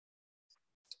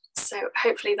So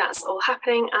hopefully that's all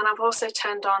happening. And I've also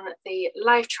turned on the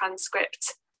live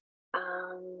transcript.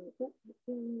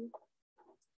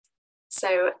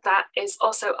 So that is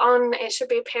also on. It should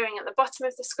be appearing at the bottom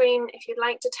of the screen. If you'd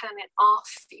like to turn it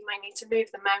off, you might need to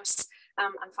move the mouse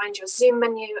and find your Zoom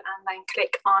menu and then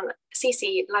click on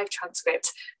CC live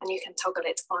transcript and you can toggle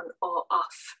it on or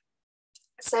off.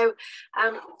 So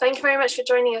thank you very much for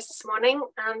joining us this morning,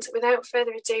 and without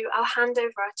further ado, I'll hand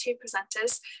over our two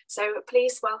presenters. So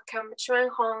please welcome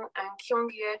Xuanhong and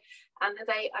Qiongyue, and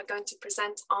they are going to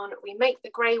present on We Make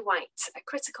the Grey White, a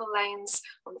critical lens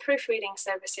on proofreading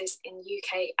services in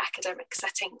UK academic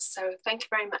settings. So thank you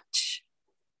very much.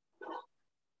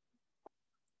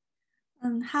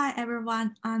 Hi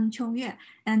everyone, I'm Qiongyue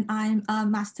and I'm a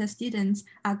master student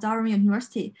at Durham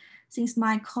University. Since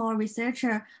my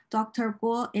co-researcher, Dr.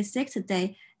 Guo, is sick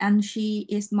today and she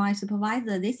is my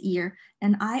supervisor this year,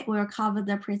 and I will cover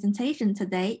the presentation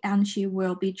today and she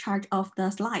will be in charge of the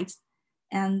slides.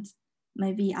 And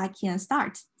maybe I can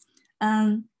start.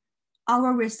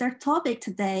 Our research topic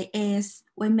today is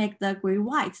We Make the Grey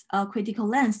White, a critical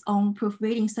lens on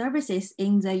proofreading services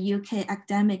in the UK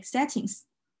academic settings.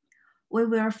 We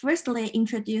will firstly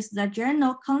introduce the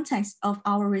general context of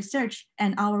our research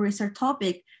and our research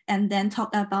topic, and then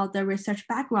talk about the research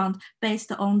background based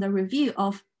on the review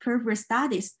of previous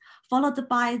studies, followed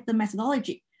by the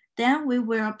methodology. Then we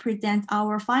will present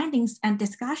our findings and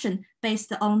discussion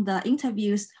based on the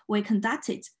interviews we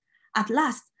conducted. At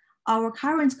last, our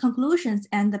current conclusions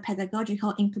and the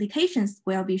pedagogical implications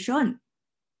will be shown.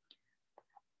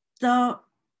 I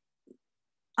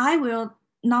will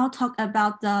now talk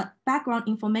about the background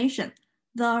information.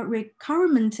 The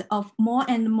requirement of more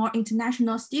and more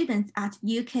international students at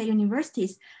UK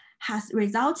universities has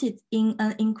resulted in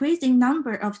an increasing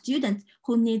number of students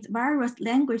who need various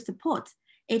language support.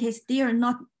 It is still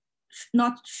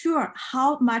not sure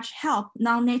how much help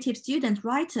non-native student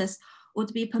writers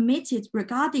would be permitted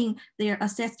regarding their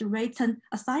assessed written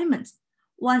assignments.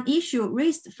 One issue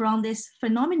raised from this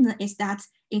phenomenon is that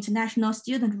international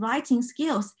student writing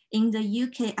skills in the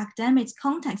UK academic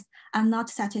context are not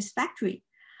satisfactory.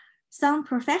 Some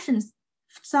professors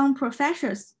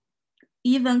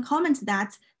even comment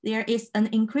that there is an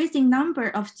increasing number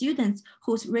of students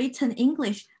whose written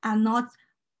English are not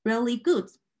really good.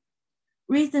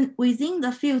 Within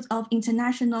the field of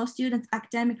international student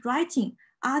academic writing,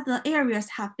 other areas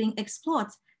have been explored,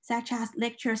 such as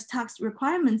lectures text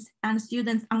requirements and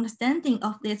students' understanding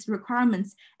of these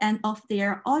requirements and of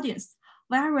their audience,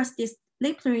 various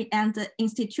disciplinary and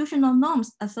institutional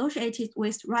norms associated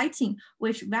with writing,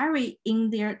 which vary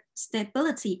in their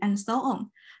stability and so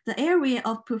on. The area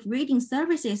of proofreading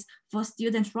services for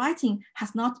student writing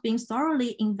has not been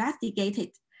thoroughly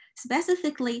investigated.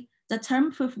 Specifically, the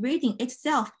term proofreading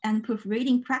itself and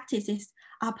proofreading practices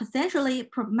are potentially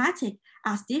problematic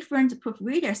as different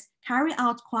proofreaders carry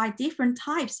out quite different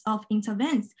types of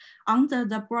interventions under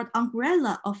the broad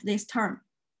umbrella of this term.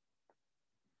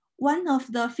 One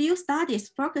of the few studies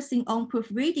focusing on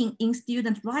proofreading in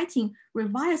student writing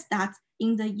reveals that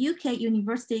in the UK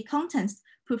university context,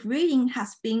 proofreading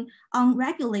has been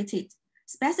unregulated.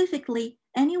 Specifically,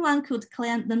 anyone could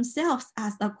claim themselves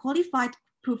as a qualified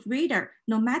proofreader,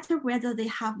 no matter whether they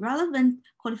have relevant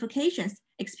qualifications,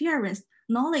 experience,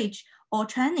 knowledge, or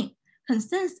training.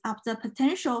 Concerns of the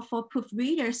potential for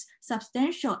proofreaders'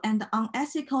 substantial and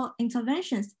unethical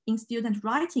interventions in student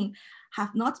writing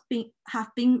have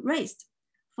been raised.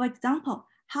 For example,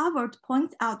 Harvard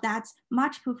points out that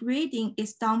much proofreading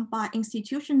is done by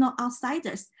institutional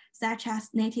outsiders, such as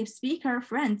native speaker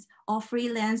friends or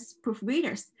freelance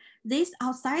proofreaders. These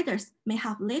outsiders may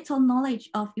have little knowledge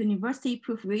of university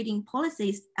proofreading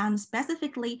policies and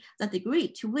specifically the degree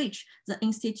to which the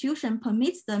institution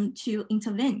permits them to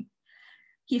intervene.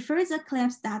 He further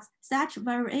claims that such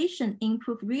variation in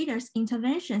proofreaders'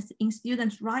 interventions in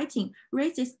student writing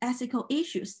raises ethical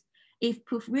issues. If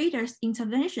proofreaders'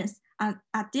 interventions are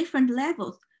at different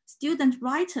levels, student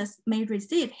writers may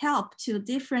receive help to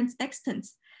different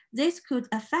extents. This could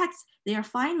affect their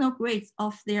final grades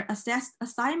of their assessed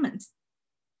assignments.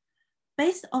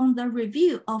 Based on the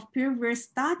review of previous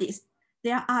studies,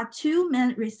 there are two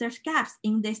main research gaps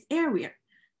in this area.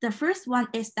 The first one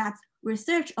is that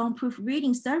research on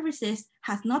proofreading services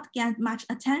has not gained much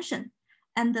attention.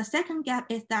 And the second gap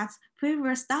is that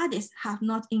previous studies have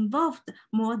not involved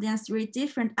more than 3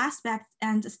 different aspects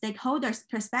and stakeholders'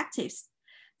 perspectives.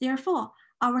 Therefore,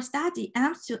 our study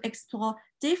aims to explore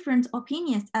different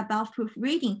opinions about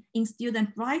proofreading in student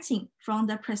writing from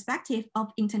the perspective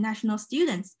of international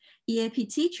students, EAP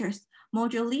teachers,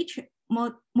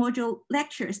 module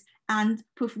lecturers, and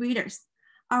proofreaders.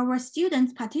 Our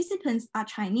student participants are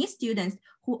Chinese students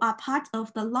who are part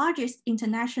of the largest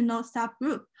international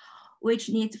subgroup, which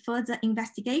needs further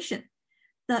investigation.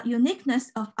 The uniqueness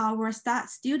of our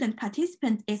student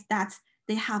participants is that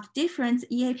they have different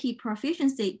EAP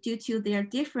proficiency due to their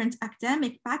different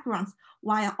academic backgrounds.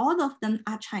 While all of them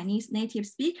are Chinese native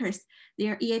speakers,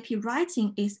 their EAP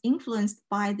writing is influenced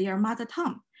by their mother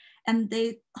tongue, and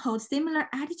they hold similar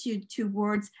attitude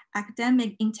towards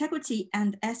academic integrity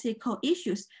and ethical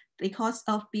issues because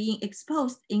of being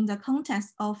exposed in the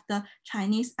context of the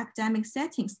Chinese academic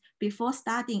settings before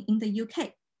studying in the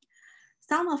UK.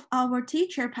 Some of our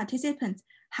teacher participants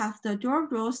have the dual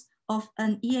roles of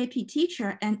an EAP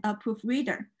teacher and a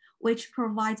proofreader, which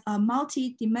provides a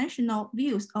multi-dimensional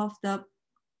views of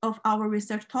our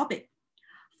research topic.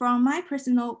 From my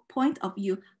personal point of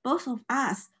view, both of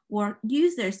us were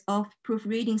users of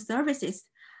proofreading services,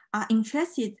 are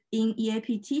interested in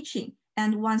EAP teaching,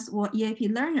 and once were EAP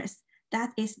learners.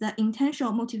 That is the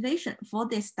intentional motivation for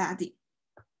this study.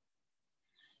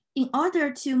 In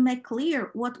order to make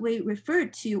clear what we refer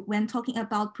to when talking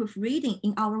about proofreading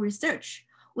in our research,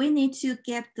 we need to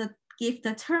give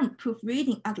the term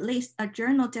proofreading at least a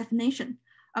journal definition.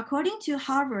 According to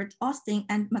Harvard, Austin,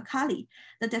 and Macaulay,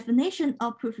 the definition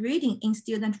of proofreading in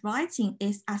student writing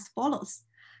is as follows: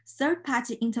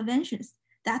 third-party interventions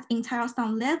that entail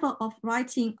some level of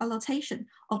writing annotation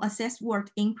on assessed work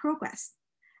in progress.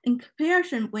 In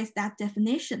comparison with that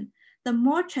definition, the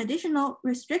more traditional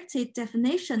restricted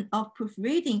definition of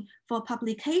proofreading for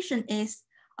publication is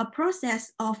a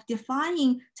process of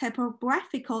defining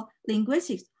typographical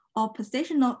linguistics or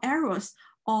positional errors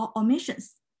or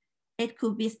omissions. It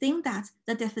could be seen that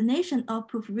the definition of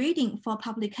proofreading for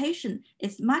publication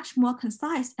is much more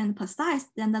concise and precise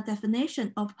than the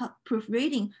definition of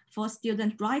proofreading for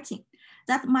student writing.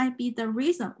 That might be the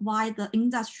reason why the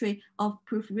industry of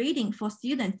proofreading for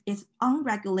students is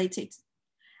unregulated.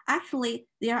 Actually,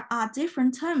 there are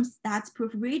different terms that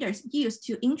proofreaders use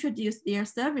to introduce their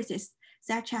services,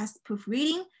 such as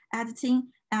proofreading, editing,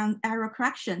 and error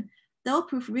correction, though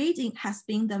proofreading has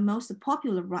been the most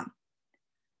popular one.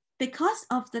 Because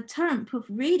of the term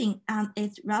proofreading and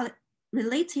its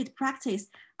related practice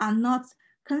are not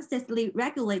consistently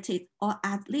regulated, or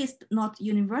at least not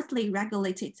universally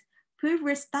regulated,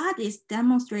 previous studies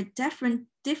demonstrate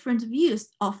different views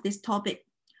of this topic.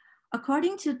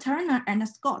 According to Turner and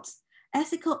Scott,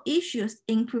 ethical issues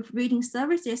in proofreading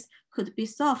services could be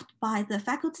solved by the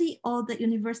faculty or the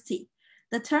university.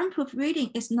 The term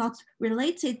proofreading is not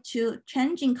related to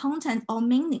changing content or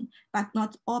meaning, but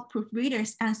not all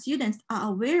proofreaders and students are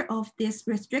aware of this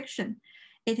restriction.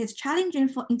 It is challenging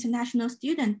for international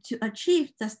students to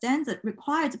achieve the standard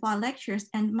required by lectures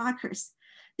and markers.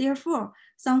 Therefore,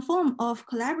 some form of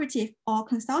collaborative or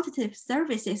consultative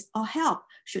services or help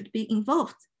should be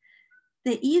involved.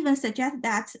 They even suggest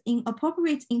that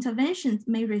inappropriate interventions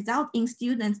may result in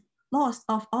students' loss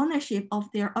of ownership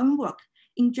of their own work.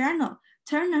 In general,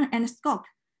 Turner and Scott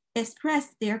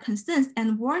expressed their concerns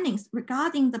and warnings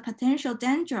regarding the potential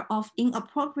danger of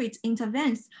inappropriate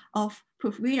interventions of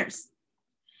proofreaders.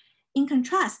 In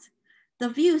contrast, the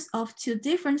views of two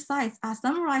different sides are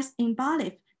summarized in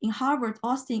Balif in Harvard,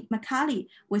 Austin, Macaulay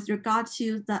with regard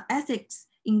to the ethics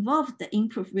involved in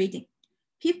proofreading.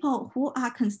 People who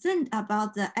are concerned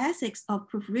about the ethics of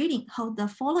proofreading hold the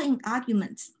following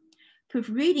arguments.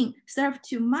 Proofreading serves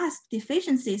to mask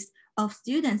deficiencies of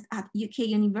students at UK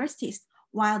universities,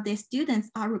 while their students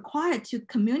are required to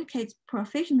communicate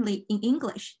proficiently in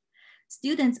English.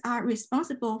 Students are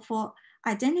responsible for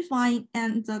identifying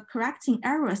and correcting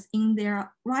errors in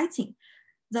their writing.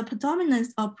 The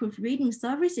predominance of proofreading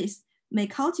services may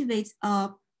cultivate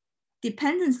a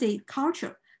dependency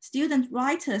culture. Student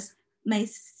writers may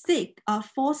seek a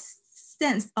false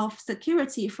sense of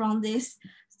security from these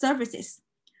services.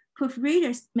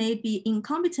 Proofreaders may be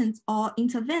incompetent or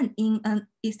intervene in an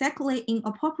ethically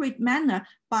inappropriate manner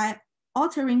by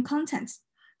altering content,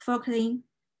 focusing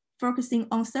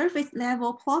on surface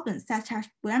level problems such as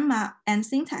grammar and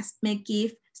syntax may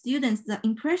give students the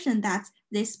impression that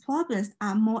these problems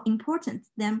are more important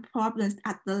than problems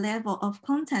at the level of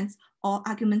content or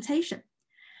argumentation.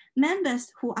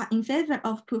 Members who are in favor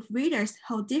of proofreaders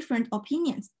hold different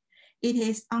opinions. It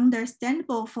is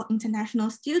understandable for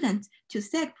international students to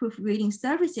seek proofreading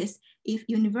services if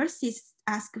universities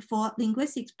ask for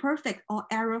linguistics perfect or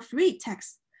error-free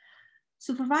text.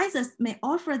 Supervisors may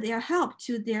offer their help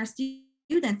to their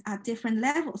students at different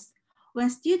levels. When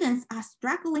students are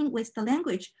struggling with the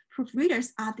language,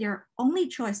 proofreaders are their only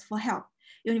choice for help.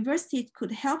 Universities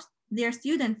could help their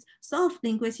students solve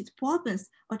linguistic problems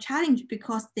or challenge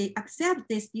because they accept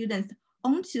these students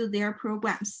onto their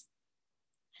programs.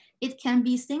 It can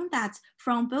be seen that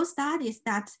from both studies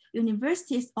that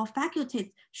universities or faculties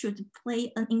should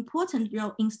play an important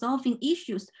role in solving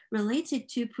issues related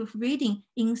to proofreading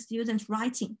in student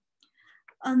writing.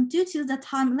 Due to the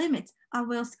time limit, I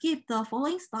will skip the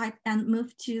following slide and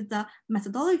move to the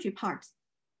methodology part.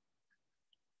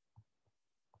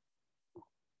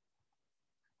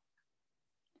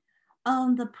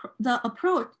 The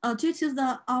approach, due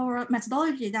to our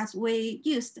methodology that we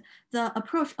used, the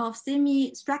approach of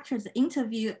semi-structured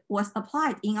interview was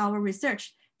applied in our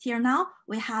research. Till now,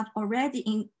 we have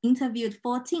already interviewed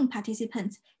 14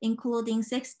 participants, including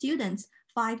 6 students,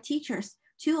 5 teachers,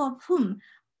 2 of whom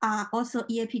are also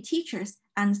EAP teachers,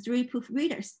 and 3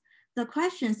 proofreaders. The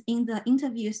questions in the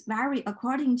interviews vary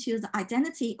according to the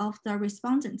identity of the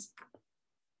respondents.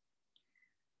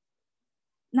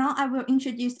 Now I will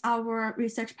introduce our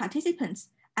research participants.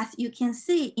 As you can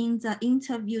see in the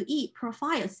interviewee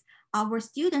profiles, our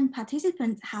student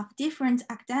participants have different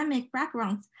academic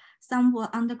backgrounds. Some were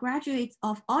undergraduates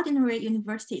of ordinary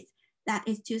universities. That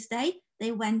is to say,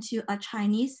 they went to a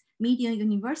Chinese medium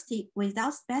university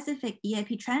without specific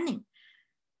EAP training.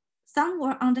 Some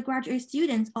were undergraduate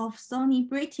students of Sony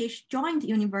British joint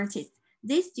universities.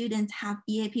 These students have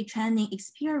EAP training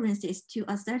experiences to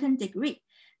a certain degree.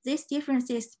 These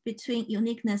differences between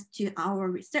uniqueness to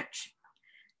our research.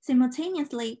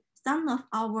 Simultaneously, some of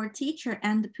our teacher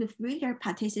and proofreader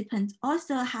participants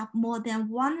also have more than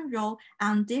one role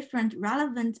and different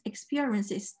relevant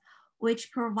experiences,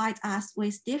 which provide us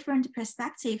with different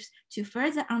perspectives to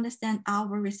further understand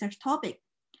our research topic.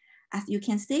 As you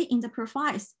can see in the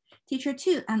profiles, Teacher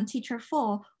 2 and Teacher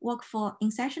 4 work for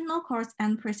in-sessional course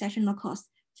and pre-sessional course.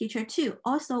 Teacher 2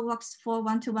 also works for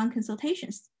one-to-one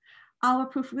consultations. Our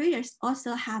proofreaders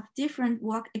also have different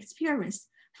work experience.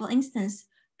 For instance,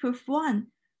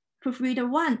 Proofreader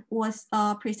 1 was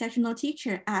a pre-sessional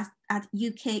teacher at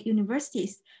UK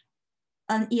universities,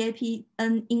 an EAP,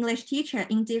 an English teacher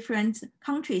in different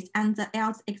countries, and the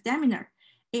IELTS examiner.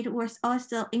 It was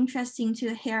also interesting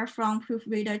to hear from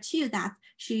Proofreader 2 that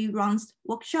she runs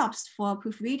workshops for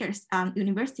proofreaders and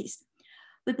universities.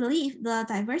 We believe the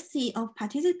diversity of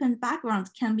participant backgrounds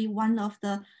can be one of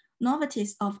the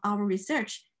novelties of our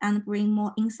research and bring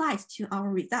more insights to our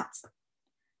results.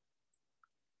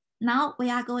 Now we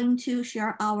are going to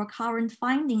share our current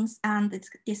findings and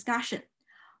discussion.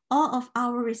 All of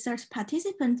our research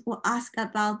participants will ask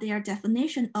about their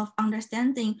definition of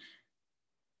understanding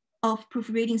of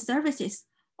proofreading services.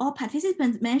 All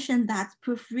participants mentioned that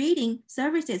proofreading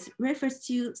services refers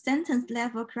to sentence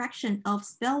level correction of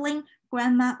spelling,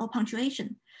 grammar, or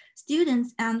punctuation.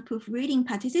 Students and proofreading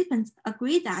participants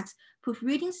agree that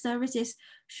proofreading services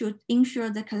should ensure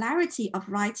the clarity of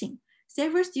writing.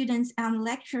 Several students and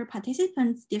lecture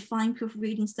participants define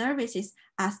proofreading services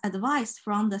as advice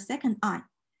from the second eye.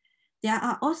 There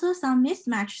are also some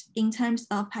mismatches in terms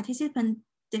of participant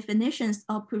definitions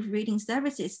of proofreading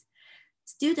services.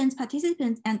 Student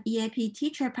participants and EAP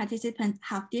teacher participants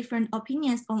have different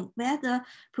opinions on whether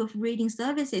proofreading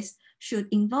services should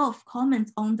involve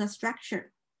comments on the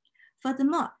structure.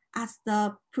 Furthermore, as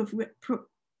the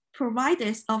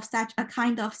providers of such a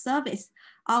kind of service,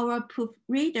 our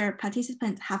proofreader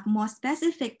participants have more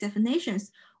specific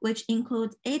definitions, which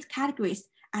include 8 categories,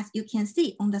 as you can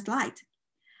see on the slide.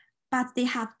 But they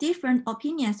have different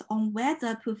opinions on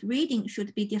whether proofreading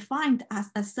should be defined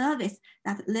as a service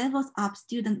that levels up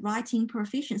student writing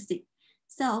proficiency.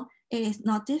 So it is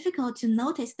not difficult to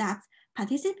notice that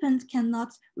participants cannot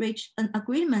reach an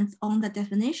agreement on the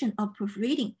definition of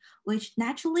proofreading, which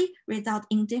naturally results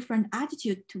in different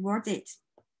attitude towards it.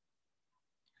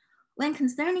 When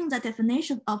concerning the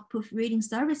definition of proofreading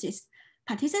services,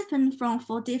 participants from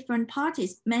 4 different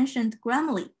parties mentioned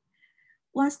Grammarly.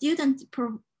 One student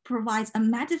provides a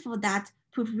metaphor that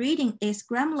proofreading is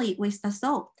Grammarly with a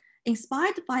soul.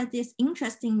 Inspired by this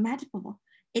interesting metaphor,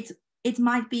 it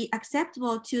might be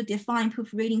acceptable to define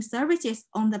proofreading services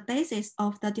on the basis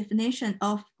of the definition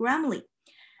of Grammarly.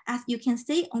 As you can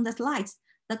see on the slides,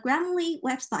 the Grammarly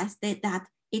website states that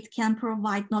it can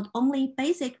provide not only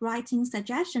basic writing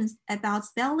suggestions about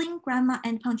spelling, grammar,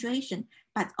 and punctuation,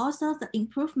 but also the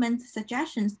improvement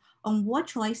suggestions on word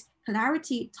choice,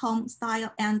 clarity, tone,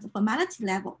 style, and formality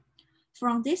level.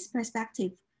 From this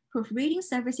perspective, proofreading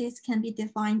services can be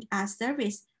defined as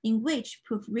service in which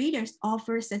proofreaders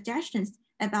offer suggestions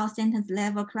about sentence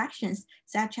level corrections,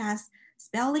 such as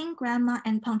spelling, grammar,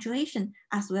 and punctuation,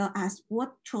 as well as word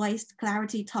choice,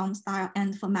 clarity, tone, style,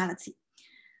 and formality.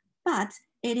 But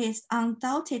it is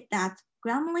undoubted that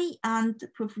Grammarly and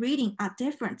proofreading are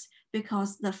different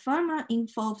because the former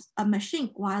involves a machine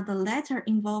while the latter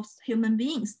involves human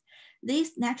beings.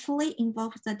 This naturally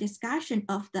involves the discussion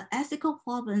of the ethical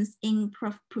problems in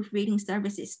proofreading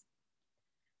services.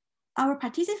 Our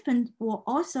participants will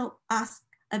also ask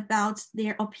about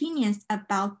their opinions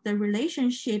about the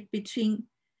relationship between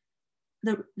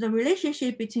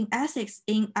ethics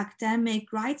in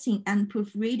academic writing and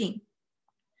proofreading.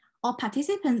 All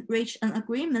participants reach an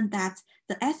agreement that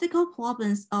the ethical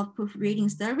problems of proofreading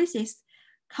services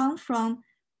come from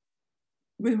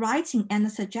rewriting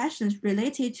and suggestions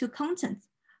related to content.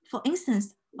 For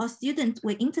instance, a student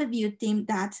we interviewed deemed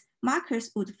that markers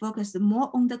would focus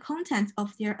more on the content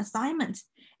of their assignment.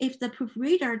 If the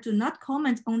proofreader do not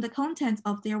comment on the content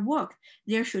of their work,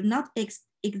 there should not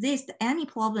exist any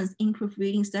problems in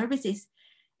proofreading services.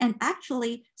 And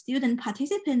actually, student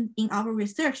participants in our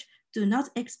research do not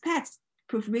expect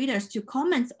proofreaders to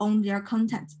comment on their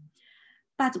content.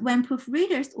 But when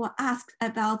proofreaders were asked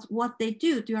about what they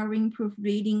do during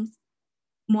proofreading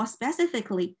more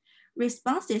specifically,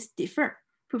 responses differ.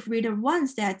 Proofreader 1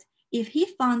 said if he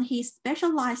found he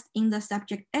specialized in the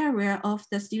subject area of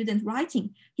the student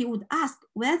writing, he would ask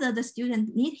whether the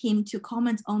student need him to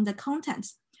comment on the content.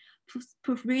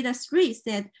 Proofreader 3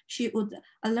 said she would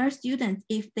alert students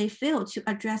if they fail to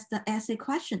address the essay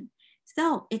question.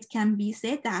 So it can be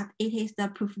said that it is the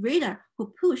proofreader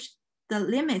who pushed the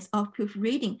limits of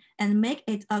proofreading and make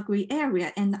it a gray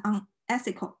area and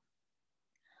unethical.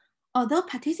 Although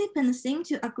participants seem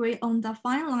to agree on the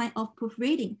fine line of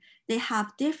proofreading, they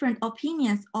have different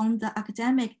opinions on the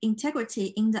academic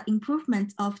integrity in the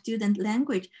improvement of student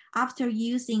language after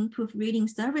using proofreading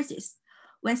services.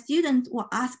 When students were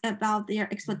asked about their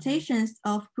expectations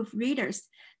of proofreaders,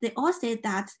 they all said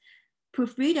that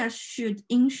proofreaders should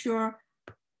ensure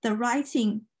the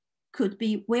writing could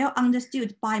be well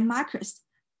understood by markers.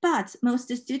 But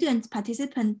most student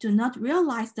participants do not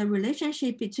realize the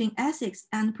relationship between ethics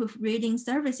and proofreading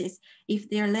services if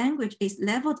their language is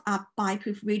leveled up by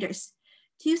proofreaders.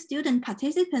 2 student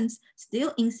participants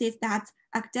still insist that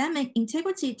academic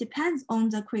integrity depends on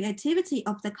the creativity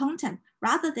of the content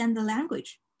rather than the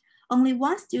language. Only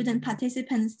 1 student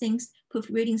participant thinks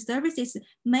proofreading services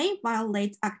may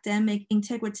violate academic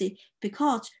integrity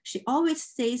because she always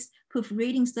sees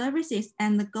proofreading services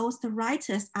and the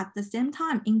ghostwriters at the same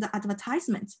time in the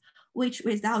advertisement, which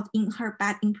result in her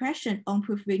bad impression on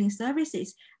proofreading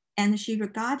services, and she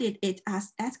regarded it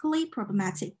as ethically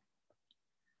problematic.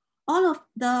 All of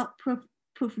the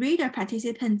proofreader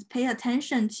participants pay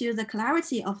attention to the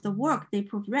clarity of the work they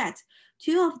proofread.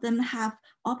 2 of them have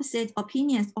opposite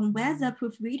opinions on whether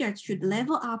proofreaders should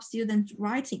level up student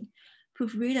writing.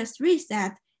 Proofreader 3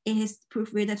 said it is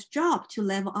proofreader's job to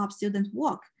level up student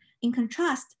work. In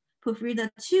contrast, proofreader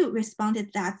 2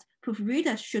 responded that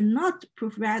proofreaders should not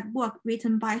proofread work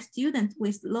written by students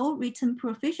with low written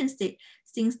proficiency,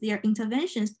 since their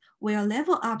interventions will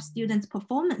level up students'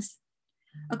 performance.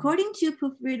 According to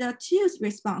proofreader 2's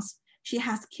response, she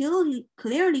has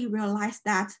clearly realized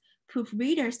that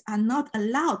proofreaders are not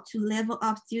allowed to level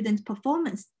up student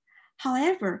performance.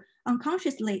 However,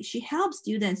 unconsciously, she helps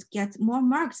students get more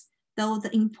marks, though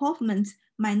the improvement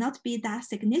might not be that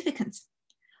significant.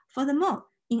 Furthermore,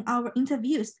 in our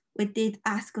interviews, we did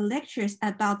ask lecturers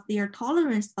about their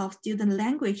tolerance of student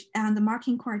language and the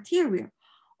marking criteria.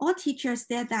 All teachers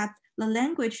said that the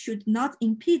language should not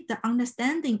impede the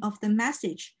understanding of the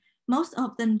message. Most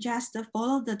of them just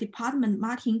follow the department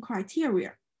marking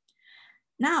criteria.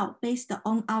 Now, based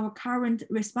on our current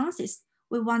responses,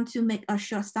 we want to make a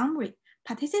short summary.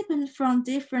 Participants from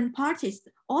different parties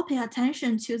all pay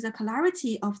attention to the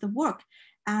clarity of the work,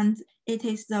 and it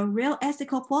is the real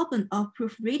ethical problem of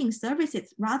proofreading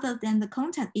services rather than the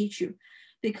content issue,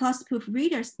 because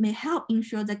proofreaders may help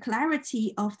ensure the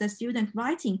clarity of the student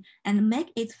writing and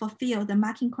make it fulfill the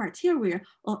marking criteria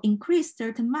or increase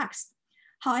certain marks.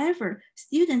 However,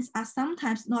 students are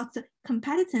sometimes not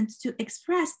competent to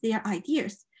express their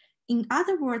ideas. In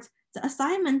other words, the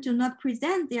assignment do not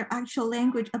present their actual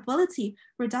language ability,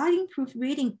 regarding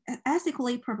proofreading as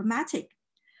ethically problematic.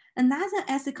 Another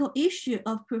ethical issue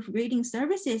of proofreading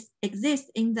services exists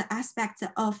in the aspect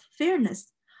of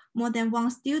fairness. More than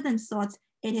 1 student thought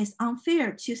it is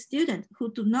unfair to students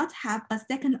who do not have a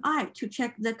second eye to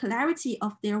check the clarity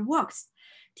of their works.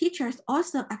 Teachers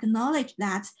also acknowledge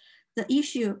that the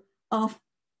issue of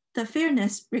the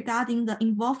fairness regarding the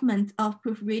involvement of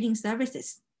proofreading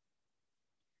services.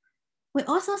 We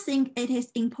also think it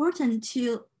is important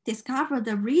to discover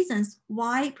the reasons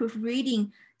why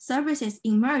proofreading services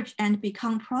emerge and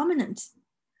become prominent,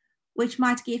 which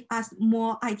might give us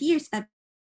more ideas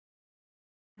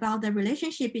about the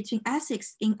relationship between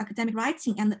ethics in academic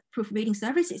writing and proofreading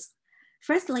services.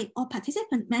 Firstly, all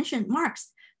participants mentioned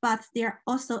marks, but there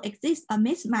also exists a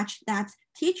mismatch that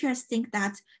teachers think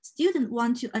that students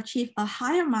want to achieve a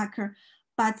higher marker,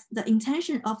 but the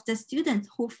intention of the students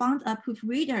who found a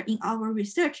proofreader in our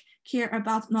research care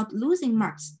about not losing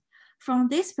marks. From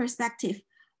this perspective,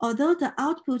 although the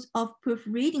output of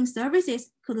proofreading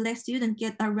services could let students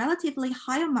get a relatively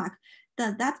higher mark,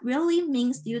 does that really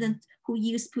mean students who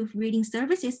use proofreading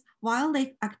services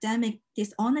violate academic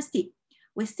dishonesty?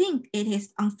 We think it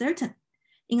is uncertain.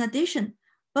 In addition,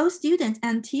 both students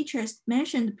and teachers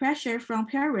mentioned pressure from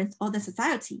parents or the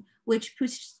society, which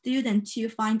pushed students to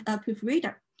find a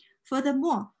proofreader.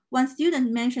 Furthermore, one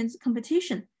student mentioned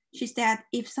competition. She said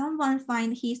if someone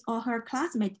finds his or her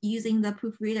classmate using the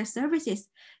proofreader services,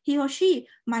 he or she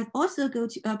might also go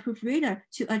to a proofreader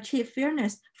to achieve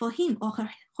fairness for him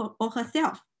or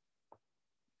herself.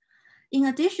 In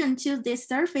addition to these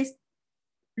surface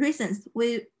reasons,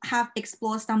 we have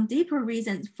explored some deeper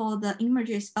reasons for the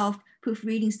emergence of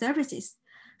proofreading services.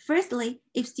 Firstly,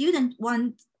 if students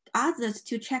want others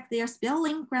to check their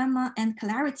spelling, grammar, and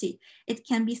clarity, it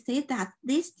can be said that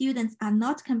these students are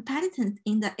not competent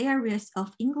in the areas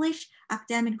of English,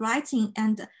 academic writing,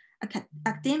 and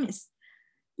academics.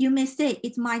 You may say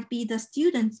it might be the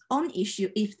students' own issue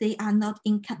if they are not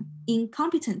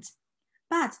incompetent,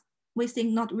 but we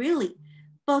think not really.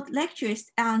 Both lecturers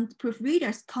and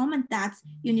proofreaders comment that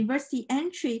university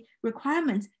entry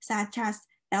requirements such as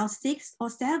L6 or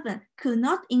 7 could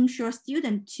not ensure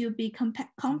students to be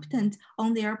competent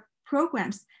on their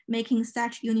programs, making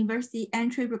such university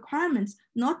entry requirements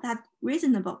not that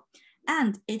reasonable.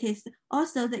 And it is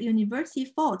also the university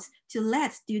fault to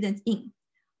let students in.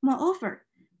 Moreover,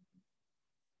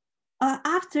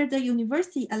 after the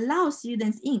university allows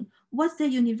students in, what the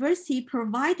university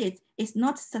provided is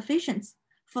not sufficient.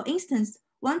 For instance,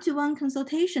 one-to-one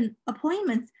consultation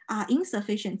appointments are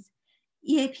insufficient.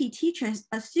 EAP teachers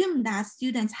assume that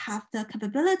students have the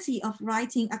capability of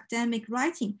writing academic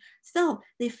writing, so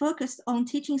they focus on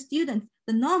teaching students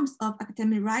the norms of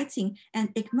academic writing and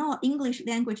ignore English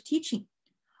language teaching.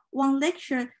 One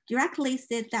lecturer directly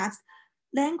said that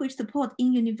language support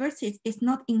in universities is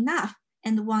not enough,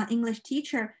 and one English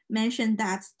teacher mentioned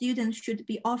that students should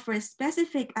be offered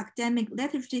specific academic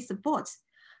literacy support.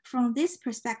 From this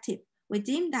perspective, we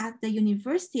deem that the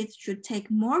universities should take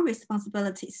more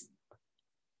responsibilities.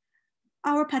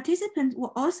 Our participants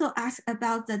will also ask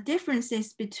about the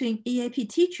differences between EAP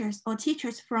teachers or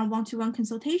teachers from one-to-one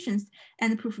consultations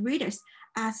and proofreaders,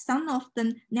 as some of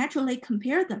them naturally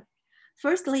compare them.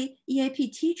 Firstly, EAP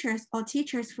teachers or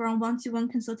teachers from one-to-one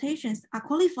consultations are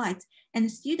qualified,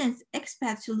 and students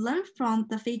expect to learn from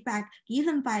the feedback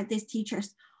given by these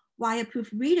teachers, while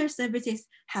proofreader services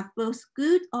have both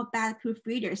good or bad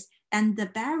proofreaders, and the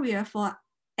barrier for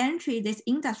entry this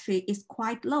industry is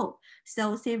quite low.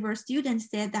 So several students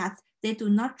said that they do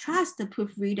not trust the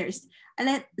proofreaders,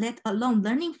 let alone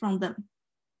learning from them.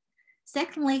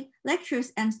 Secondly,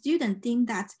 lecturers and students think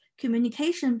that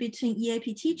communication between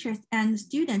EAP teachers and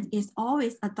students is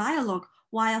always a dialogue,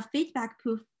 while feedback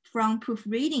from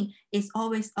proofreading is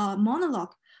always a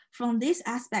monologue. From this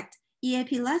aspect,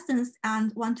 EAP lessons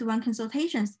and one-to-one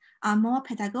consultations are more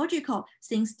pedagogical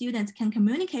since students can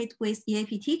communicate with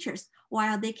EAP teachers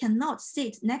while they cannot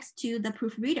sit next to the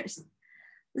proofreaders.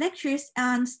 Lecturers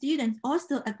and students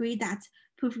also agree that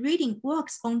proofreading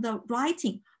works on the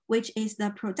writing, which is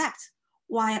the product,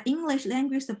 while English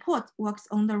language support works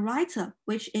on the writer,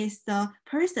 which is the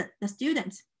person, the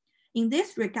student. In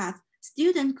this regard,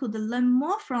 students could learn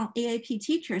more from EAP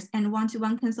teachers and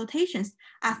one-to-one consultations,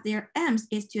 as their aims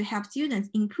is to help students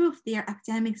improve their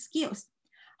academic skills.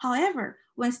 However,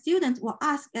 when students were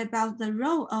asked about the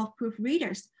role of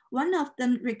proofreaders, one of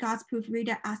them regards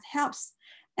proofreader as helps,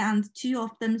 and two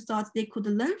of them thought they could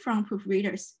learn from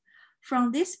proofreaders.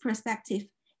 From this perspective,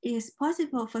 it is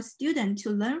possible for students to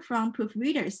learn from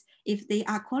proofreaders if they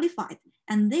are qualified,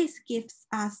 and this gives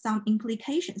us some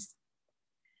implications.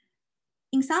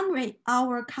 In summary,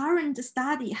 our current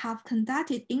study have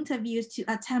conducted interviews to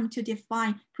attempt to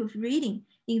define proofreading,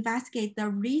 investigate the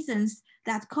reasons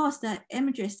that cause the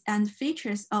images and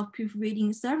features of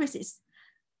proofreading services.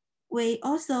 We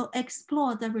also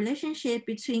explore the relationship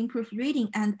between proofreading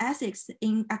and ethics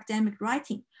in academic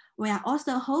writing. We are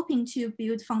also hoping to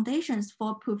build foundations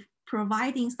for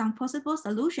providing some possible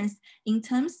solutions in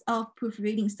terms of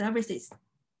proofreading services.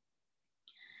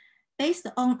 Based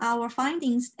on our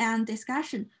findings and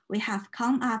discussion, we have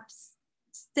come up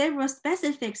several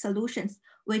specific solutions,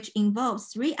 which involve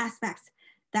three aspects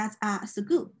that are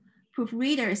school,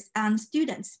 proofreaders, and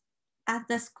students. At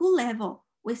the school level,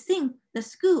 We think the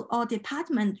school or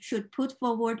department should put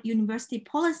forward university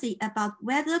policy about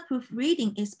whether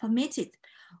proofreading is permitted,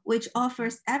 which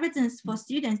offers evidence for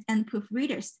students and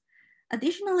proofreaders.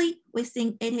 Additionally, we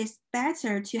think it is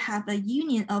better to have a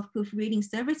union of proofreading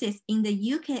services in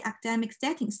the UK academic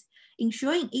settings,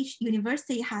 ensuring each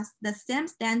university has the same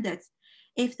standards.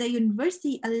 If the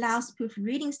university allows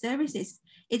proofreading services,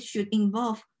 it should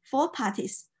involve 4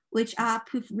 parties, which are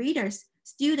proofreaders,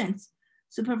 students,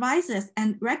 supervisors,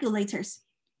 and regulators.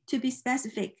 To be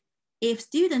specific, if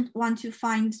students want to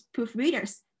find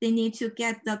proofreaders, they need to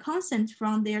get the consent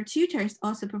from their tutors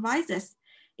or supervisors.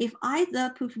 If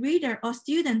either proofreader or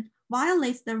student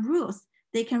violates the rules,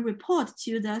 they can report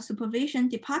to the supervision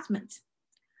department.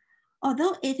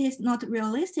 Although it is not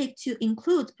realistic to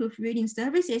include proofreading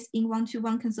services in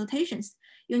one-to-one consultations,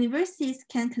 universities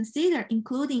can consider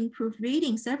including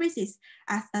proofreading services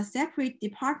as a separate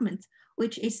department,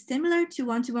 which is similar to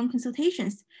one-to-one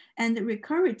consultations, and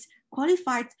recruit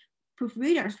qualified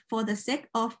proofreaders for the sake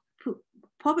of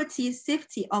property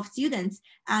safety of students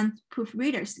and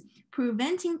proofreaders,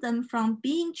 preventing them from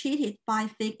being cheated by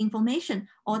fake information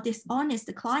or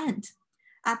dishonest client.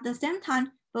 At the same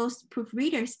time, both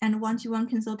proofreaders and one-to-one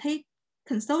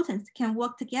consultants can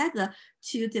work together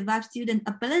to develop student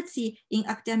ability in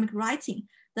academic writing.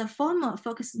 The former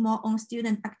focuses more on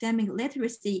student academic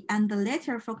literacy and the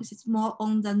latter focuses more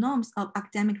on the norms of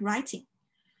academic writing.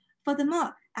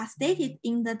 Furthermore, as stated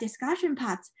in the discussion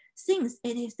part, since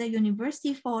it is the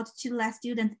university's fault to let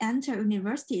students enter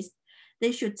universities,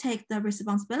 they should take the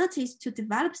responsibilities to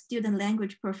develop student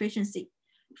language proficiency.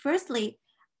 Firstly,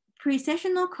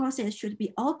 pre-sessional courses should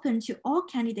be open to all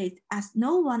candidates as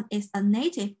no one is a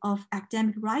native of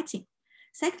academic writing.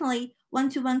 Secondly,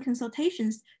 one-to-one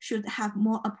consultations should have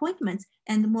more appointments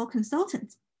and more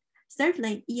consultants.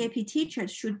 Thirdly, EAP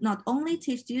teachers should not only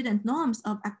teach student norms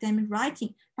of academic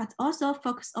writing, but also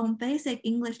focus on basic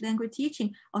English language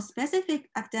teaching or specific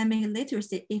academic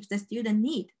literacy if the student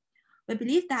need. We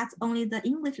believe that only the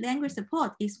English language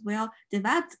support is well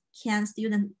developed can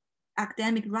student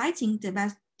academic writing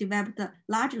developed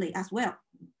largely as well.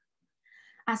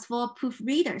 As for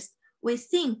proofreaders, we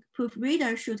think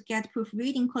proofreaders should get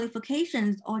proofreading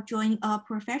qualifications or join a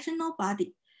professional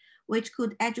body, which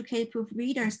could educate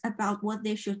proofreaders about what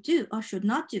they should do or should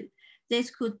not do.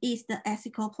 This could ease the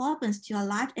ethical problems to a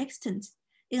large extent.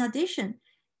 In addition,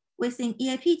 we think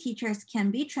EAP teachers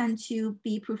can be trained to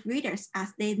be proofreaders as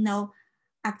they know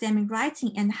academic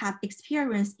writing and have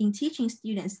experience in teaching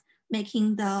students,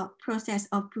 making the process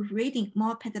of proofreading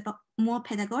more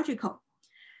pedagogical.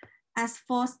 As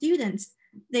for students,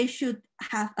 they should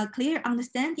have a clear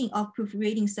understanding of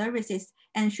proofreading services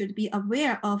and should be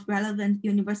aware of relevant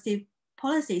university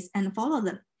policies and follow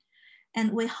them.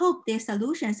 And we hope these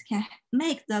solutions can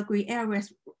make the gray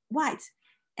areas white.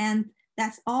 And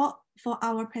that's all for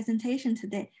our presentation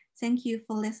today. Thank you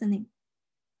for listening.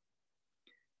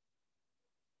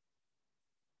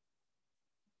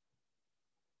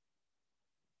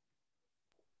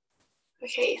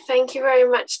 Okay, thank you very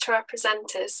much to our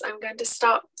presenters. I'm going to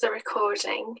stop the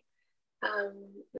recording.